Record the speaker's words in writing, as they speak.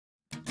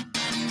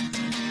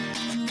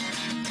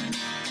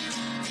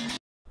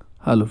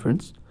Hello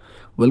friends,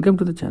 welcome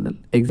to the channel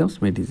exams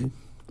made easy.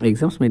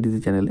 Exams made easy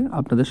চ্যানেলে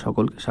আপনাদের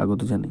সকলকে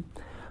স্বাগত জানাই।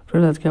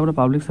 ফ্রেন্ডস, আজকে আমরা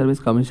public service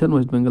commission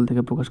West Bengal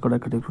থেকে প্রকাশ করা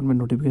একটা রিক্রুটমেন্ট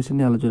নোটিফিকেশন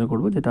নিয়ে আলোচনা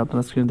করব, যেটা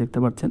আপনারা স্ক্রিনে দেখতে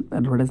পাচ্ছেন,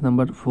 অ্যাডভার্টাইজ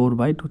নাম্বার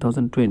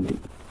 4/2020।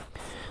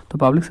 তো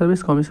পাবলিক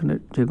সার্ভিস কমিশনের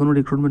যে কোনো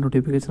রিক্রুটমেন্ট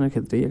নোটিফিকেশনের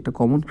ক্ষেত্রেই একটা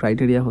কমন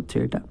ক্রাইটেরিয়া হচ্ছে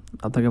এটা,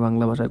 আপনাকে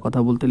বাংলা ভাষায় কথা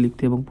বলতে,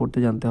 লিখতে এবং পড়তে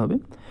জানতে হবে,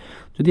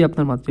 যদি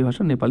আপনার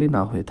মাতৃভাষা নেপালি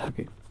না হয়ে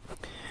থাকে।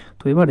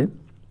 তো এবারে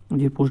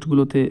যে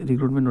পোস্টগুলোতে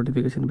রিক্রুটমেন্ট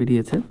নোটিফিকেশন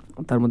বেরিয়েছে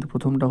তার মধ্যে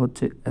প্রথমটা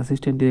হচ্ছে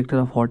অ্যাসিস্ট্যান্ট ডিরেক্টর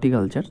অফ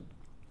হর্টিকালচার,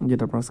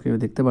 যেটা আপনারা স্ক্রিনে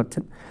দেখতে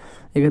পাচ্ছেন।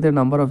 এক্ষেত্রে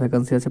নাম্বার অফ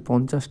ভ্যাকান্সি আছে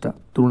 50টা,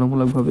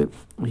 তুলনামূলকভাবে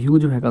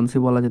হিউজ ভ্যাকান্সি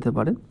বলা যেতে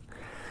পারে।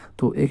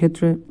 তো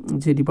এক্ষেত্রে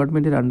যে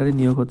ডিপার্টমেন্টের আন্ডারে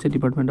নিয়োগ হচ্ছে,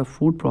 department of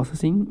food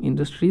processing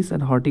industries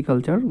and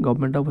horticulture,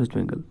 government of West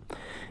Bengal.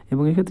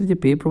 এবং এক্ষেত্রে যে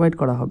পে প্রোভাইড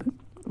করা হবে,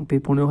 পে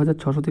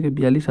 15,600 থেকে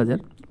 42,000,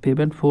 পে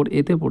ব্যান্ড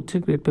 4A-তে পড়ছে,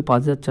 গ্রেড পে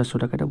 5,400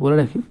 টাকা। এটা বলে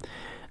রাখি,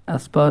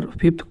 as per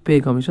 5th pay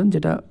commission,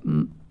 যেটা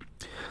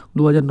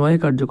 2009-এ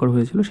কার্যকর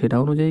হয়েছিল, সেটা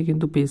অনুযায়ী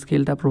কিন্তু পে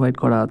স্কেলটা প্রোভাইড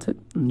করা আছে,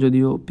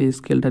 যদিও পে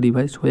স্কেলটা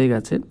রিভাইজ হয়ে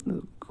গেছে,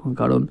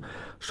 কারণ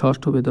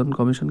ষষ্ঠ বেতন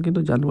কমিশন কিন্তু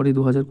জানুয়ারি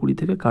 2020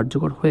 থেকে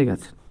কার্যকর হয়ে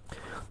গেছে।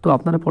 তো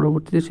আপনারা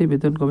পরবর্তীতে সেই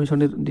বেতন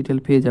কমিশনের ডিটেল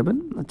পেয়ে যাবেন,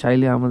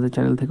 চাইলে আমাদের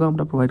চ্যানেল থেকেও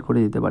আমরা প্রোভাইড করে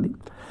দিতে পারি।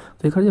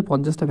 তো এখানে যে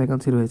 50টা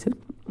ভ্যাকান্সি রয়েছে,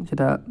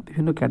 সেটা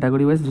বিভিন্ন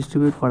ক্যাটাগরি ওয়াইজ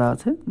ডিস্ট্রিবিউট করা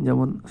আছে,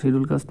 যেমন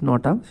শিডিউল কাস্ট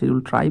 9টা,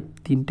 শিডিউল ট্রাইব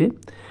 3টে,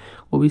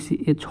 ওবিসি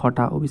এ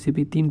 6টা,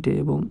 ওবিসিপি 3টে,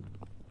 এবং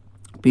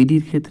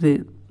পিডির ক্ষেত্রে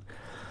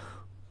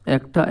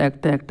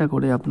একটা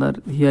করে আপনার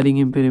হিয়ারিং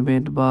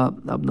ইম্পেয়ারমেন্ট বা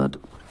আপনার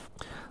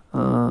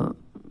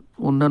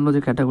অন্যান্য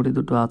যে ক্যাটাগরি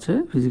দুটো আছে,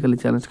 ফিজিক্যালি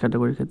চ্যালেঞ্জ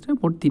ক্যাটাগরির ক্ষেত্রে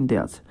মোট 3টে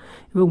আছে,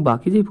 এবং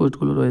বাকি যেই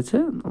পোস্টগুলো রয়েছে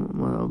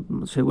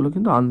সেগুলো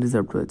কিন্তু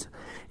আনরিজার্ভড রয়েছে।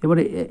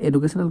 এবারে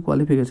এডুকেশনাল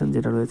কোয়ালিফিকেশন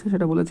যেটা রয়েছে,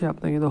 সেটা বলেছে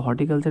আপনাকে কিন্তু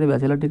হর্টিকালচারে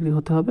ব্যাচেলার ডিগ্রি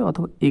হতে হবে,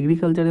 অথবা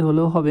এগ্রিকালচারে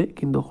হলেও হবে,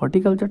 কিন্তু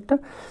হর্টিকালচারটা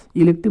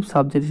ইলেকটিভ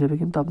সাবজেক্ট হিসেবে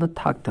কিন্তু আপনার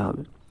থাকতে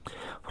হবে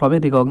ফ্রম এ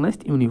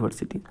রিকগনাইজড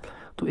ইউনিভার্সিটি।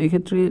 তো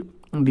এক্ষেত্রে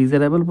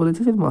ডিজারেবল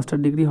বলেছে যে মাস্টার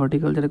ডিগ্রি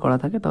হর্টিকালচারে করা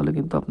থাকে, তাহলে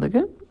কিন্তু আপনাকে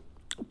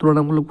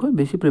তুলনামূলকভাবে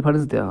বেশি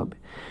প্রেফারেন্স দেওয়া হবে।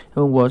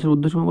 এবং বয়সের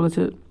উদ্দেশ্যমা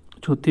বলেছে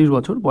 36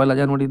 বছর, 1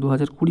 জানুয়ারি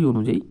 2020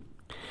 অনুযায়ী।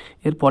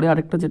 এরপরে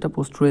আরেকটা যেটা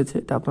পোস্ট রয়েছে,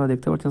 এটা আপনারা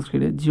দেখতে পাচ্ছেন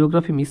স্ক্রিনে,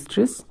 geography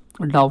mistress,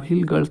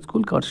 Dowhill girls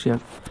school,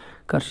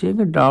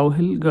 কার্শিয়াংয়ের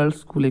Dowhill girls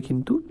স্কুলে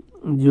কিন্তু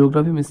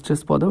জিওগ্রাফি মিস্ট্রেস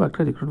পদেও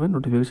একটা রিক্রুটমেন্ট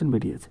নোটিফিকেশন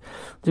বেরিয়েছে,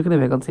 যেখানে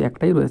ভ্যাকান্সি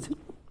একটাই রয়েছে।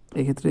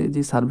 এক্ষেত্রে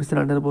যে সার্ভিসের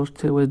আন্ডারে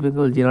পড়ছে West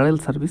Bengal general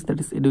service, that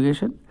is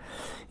education,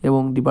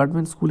 এবং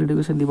department school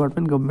education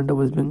department, government of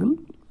West Bengal.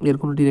 এর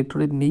কোনো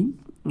ডিরেক্টরেট নেই।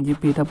 যে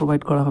পেটা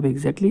প্রোভাইড করা হবে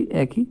এক্স্যাক্টলি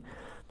একই,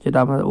 যেটা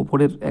আমার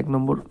উপরের 1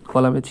 নম্বর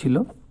কলামে ছিল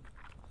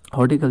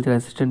হর্টিকালচার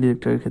অ্যাসিস্ট্যান্ট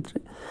ডিরেক্টরের ক্ষেত্রে।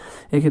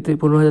 এক্ষেত্রে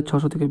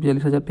 15,600 থেকে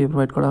 42,000 পে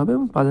প্রোভাইড করা হবে,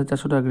 এবং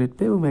 5,400 টাকা গ্রেড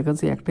পে, এবং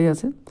ভ্যাকান্সি একটাই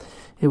আছে।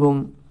 এবং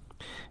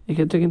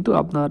এক্ষেত্রে কিন্তু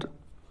আপনার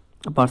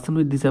পার্সন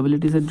উইথ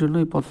ডিসএবিলিটিসের জন্য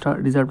এই পদটা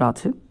রিজার্ভ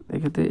আছে।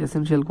 এক্ষেত্রে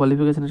এসেনশিয়াল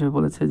কোয়ালিফিকেশন হিসেবে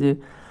বলেছে যে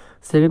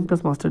 2nd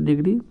class master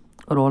degree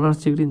R honours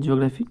degree in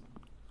geography,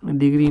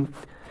 degree in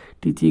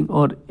teaching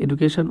or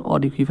education or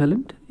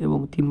equivalent, এবং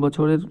 3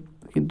 বছরের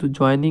কিন্তু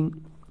joining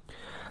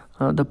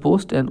the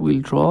post and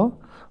will draw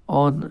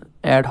on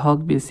ad hoc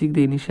basic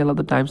the initial of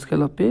the time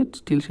scale of pay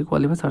till she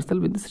qualifies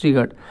herself in this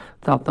regard.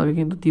 তো আপনাকে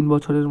কিন্তু 3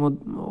 বছরের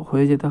মধ্যে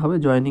হয়ে যেতে হবে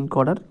জয়নিং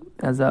করার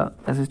অ্যাজ আ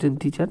অ্যাসিস্ট্যান্ট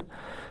টিচার,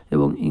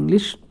 এবং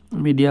ইংলিশ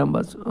মিডিয়াম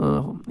বা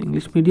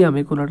ইংলিশ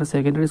মিডিয়ামে কোনো একটা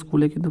সেকেন্ডারি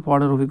স্কুলে কিন্তু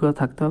পড়ানোর অভিজ্ঞতা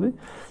থাকতে হবে,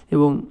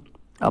 এবং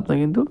আপনার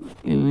কিন্তু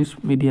ইংলিশ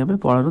মিডিয়ামে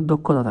পড়ানোর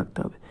দক্ষতা থাকতে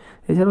হবে।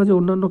 এছাড়াও যে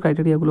অন্যান্য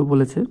ক্রাইটেরিয়াগুলো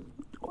বলেছে,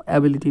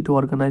 ability to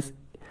organise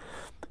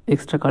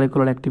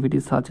extracurricular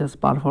activities such as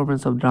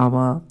performance of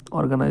drama,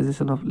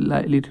 organization of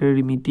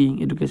literary meeting,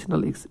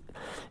 educational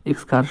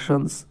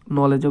excursions,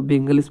 knowledge of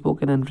Bengali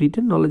spoken and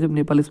written, knowledge of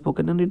Nepali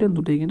spoken and written,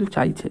 দুটোই কিন্তু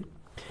চাইছে।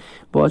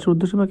 বয়সের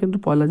উদ্দেশ্যমা কিন্তু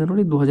 1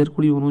 জানুয়ারি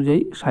 2020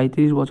 অনুযায়ী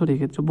 37 বছর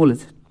এক্ষেত্রে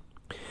বলেছে।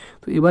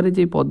 তো এবারে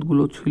যে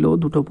পদগুলো ছিল,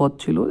 দুটো পদ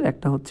ছিল,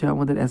 একটা হচ্ছে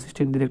আমাদের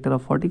অ্যাসিস্ট্যান্ট ডিরেক্টর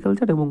অফ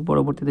হর্টিকালচার, এবং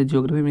পরবর্তীতে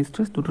জিওগ্রাফি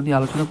মিস্ট্রেস, দুটো নিয়ে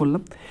আলোচনা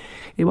করলাম।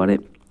 এবারে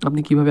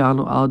আপনি কীভাবে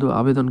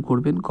আবেদন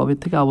করবেন, কবে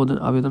থেকে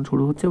আবেদন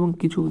শুরু হচ্ছে, এবং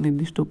কিছু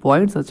নির্দিষ্ট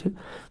পয়েন্টস আছে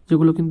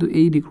যেগুলো কিন্তু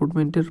এই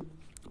রিক্রুটমেন্টের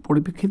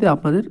পরিপ্রেক্ষিতে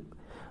আপনাদের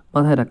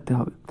মাথায় রাখতে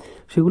হবে,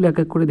 সেগুলো এক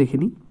এক করে দেখে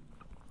নিই।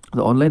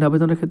 তো অনলাইন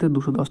আবেদনের ক্ষেত্রে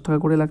 210 টাকা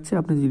করে লাগছে।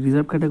 আপনি যদি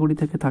রিজার্ভ ক্যাটাগরি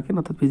থেকে থাকেন,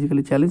 অর্থাৎ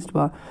ফিজিক্যালি চ্যালেঞ্জড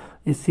বা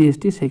SC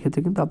ST, সেই ক্ষেত্রে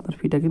কিন্তু আপনার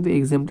ফিটা কিন্তু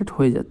এক্সেম্পটেড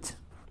হয়ে যাচ্ছে।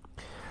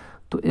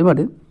 তো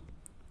এবারে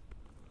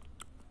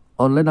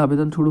অনলাইন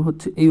আবেদন শুরু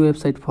হচ্ছে এই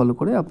ওয়েবসাইট ফলো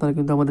করে। আপনারা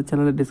কিন্তু আমাদের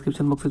চ্যানেলের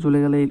ডিসক্রিপশন বক্সে চলে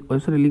গেলে এই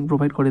ওয়েবসাইটের লিঙ্ক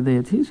প্রোভাইড করে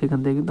দিয়েছি, সেখান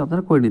থেকে কিন্তু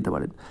আপনারা করে নিতে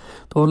পারেন।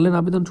 তো অনলাইন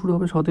আবেদন শুরু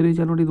হবে 17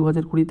 জানুয়ারি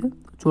 2020-তে,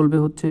 চলবে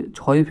হচ্ছে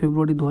 6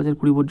 ফেব্রুয়ারি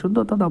 2020 পর্যন্ত,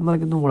 অর্থাৎ আপনারা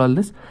কিন্তু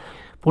মোরাললেস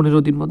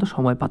 15 দিন মতো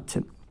সময়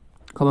পাচ্ছেন,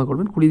 ক্ষমা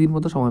করবেন 20 দিন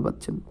মতো সময়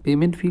পাচ্ছেন।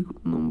 পেমেন্ট ফি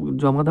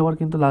জমা দেওয়ার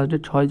কিন্তু লাস্ট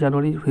ডেট 6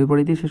 জানুয়ারি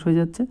ফেব্রুয়ারিতেই শেষ হয়ে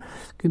যাচ্ছে,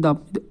 কিন্তু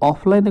আপনি যদি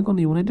অফলাইনে কোনো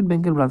ইউনাইটেড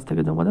ব্যাংকের ব্রাঞ্চ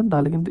থেকে জমা দেন,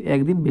 তাহলে কিন্তু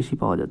একদিন বেশি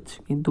পাওয়া যাচ্ছে,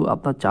 কিন্তু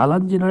আপনার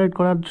চালান জেনারেট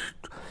করার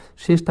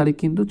শেষ তারিখ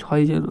কিন্তু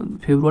 6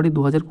 ফেব্রুয়ারি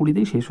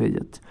 2020-তেই শেষ হয়ে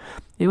যাচ্ছে।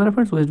 এবারে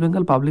friends, West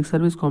Bengal public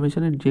service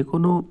কমিশনের যে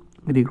কোনো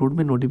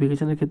রিক্রুটমেন্ট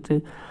নোটিফিকেশনের ক্ষেত্রে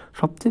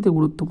সবচেয়ে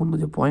গুরুত্বপূর্ণ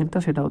যে পয়েন্টটা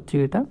সেটা হচ্ছে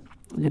এটা,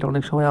 যেটা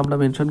অনেক সময় আমরা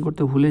মেনশন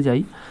করতে ভুলে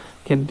যাই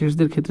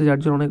ক্যান্ডিডেটসদের ক্ষেত্রে, যার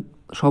জন্য অনেক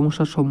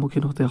সমস্যার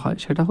সম্মুখীন হতে হয়,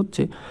 সেটা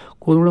হচ্ছে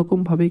কোনো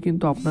রকমভাবেই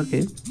কিন্তু আপনাকে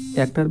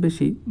একটার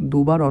বেশি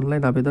দুবার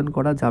অনলাইন আবেদন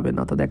করা যাবে না,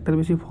 অর্থাৎ একটার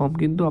বেশি ফর্ম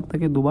কিন্তু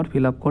আপনাকে দুবার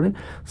ফিল আপ করে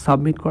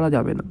সাবমিট করা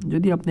যাবে না।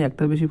 যদি আপনি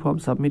একটার বেশি ফর্ম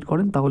সাবমিট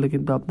করেন তাহলে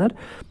কিন্তু আপনার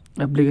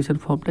অ্যাপ্লিকেশন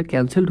ফর্মটা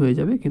ক্যান্সেলড হয়ে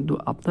যাবে, কিন্তু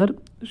আপনার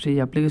সেই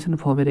অ্যাপ্লিকেশন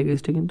ফর্মের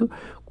এগেইনস্টে কিন্তু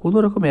কোনো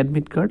রকম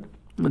অ্যাডমিট কার্ড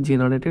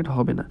জেনারেটেড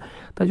হবে না।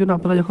 তাই জন্য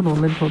আপনারা যখন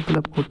অনলাইন ফর্ম ফিল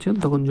আপ করছেন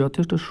তখন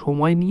যথেষ্ট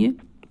সময় নিয়ে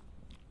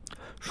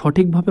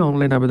সঠিকভাবে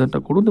অনলাইন আবেদনটা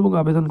করুন, এবং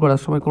আবেদন করার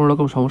সময় কোনো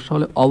রকম সমস্যা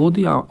হলে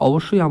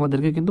অবশ্যই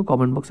আমাদেরকে কিন্তু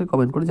কমেন্ট বক্সে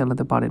কমেন্ট করে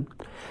জানাতে পারেন।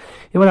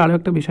 এবার আরও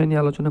একটা বিষয় নিয়ে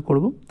আলোচনা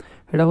করব,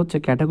 সেটা হচ্ছে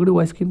ক্যাটাগরি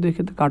ওয়াইজ কিন্তু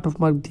এক্ষেত্রে কাট অফ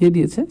মার্ক দিয়ে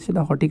দিয়েছে,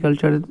 সেটা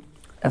হর্টিকালচারের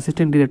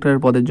অ্যাসিস্ট্যান্ট ডিরেক্টরের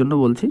পদের জন্য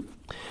বলছি।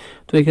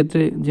 তো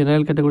এক্ষেত্রে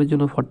জেনারেল ক্যাটাগরির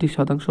জন্য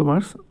 40%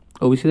 মার্কস,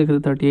 ওবিসিদের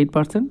ক্ষেত্রে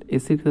 38%,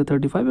 এসসির ক্ষেত্রে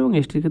 35% এবং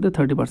এসটির ক্ষেত্রে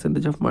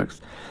 30% অফ মার্কস।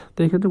 তো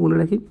এক্ষেত্রে বলে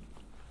রাখি,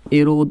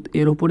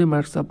 এর ওপরে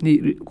মার্কস আপনি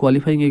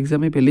কোয়ালিফাইং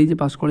এক্সামে পেলেই যে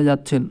পাস করে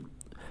যাচ্ছেন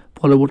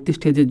পরবর্তী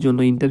স্টেজের জন্য,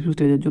 ইন্টারভিউ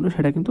স্টেজের জন্য,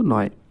 সেটা কিন্তু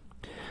নয়।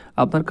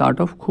 আপনার কাট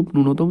অফ খুব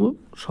ন্যূনতম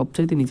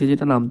সবচাইতে নিচে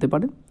যেটা নামতে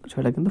পারে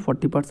সেটা কিন্তু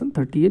 40%,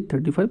 38,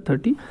 35,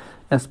 30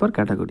 অ্যাজ পার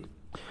ক্যাটাগরি।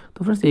 তো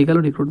ফ্রেন্ডস, এই গেল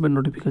রিক্রুটমেন্ট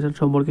নোটিফিকেশান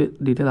সম্পর্কে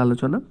ডিটেল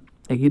আলোচনা।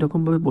 একই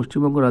রকমভাবে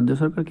পশ্চিমবঙ্গ রাজ্য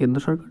সরকার, কেন্দ্র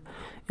সরকার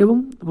এবং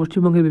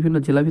পশ্চিমবঙ্গের বিভিন্ন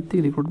জেলাভিত্তিক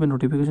রিক্রুটমেন্ট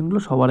নোটিফিকেশানগুলো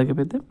সবার আগে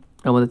পেতে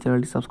আমাদের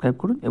চ্যানেলটি সাবস্ক্রাইব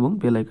করুন এবং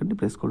বেল আইকনটি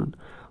প্রেস করুন।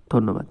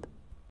 ধন্যবাদ।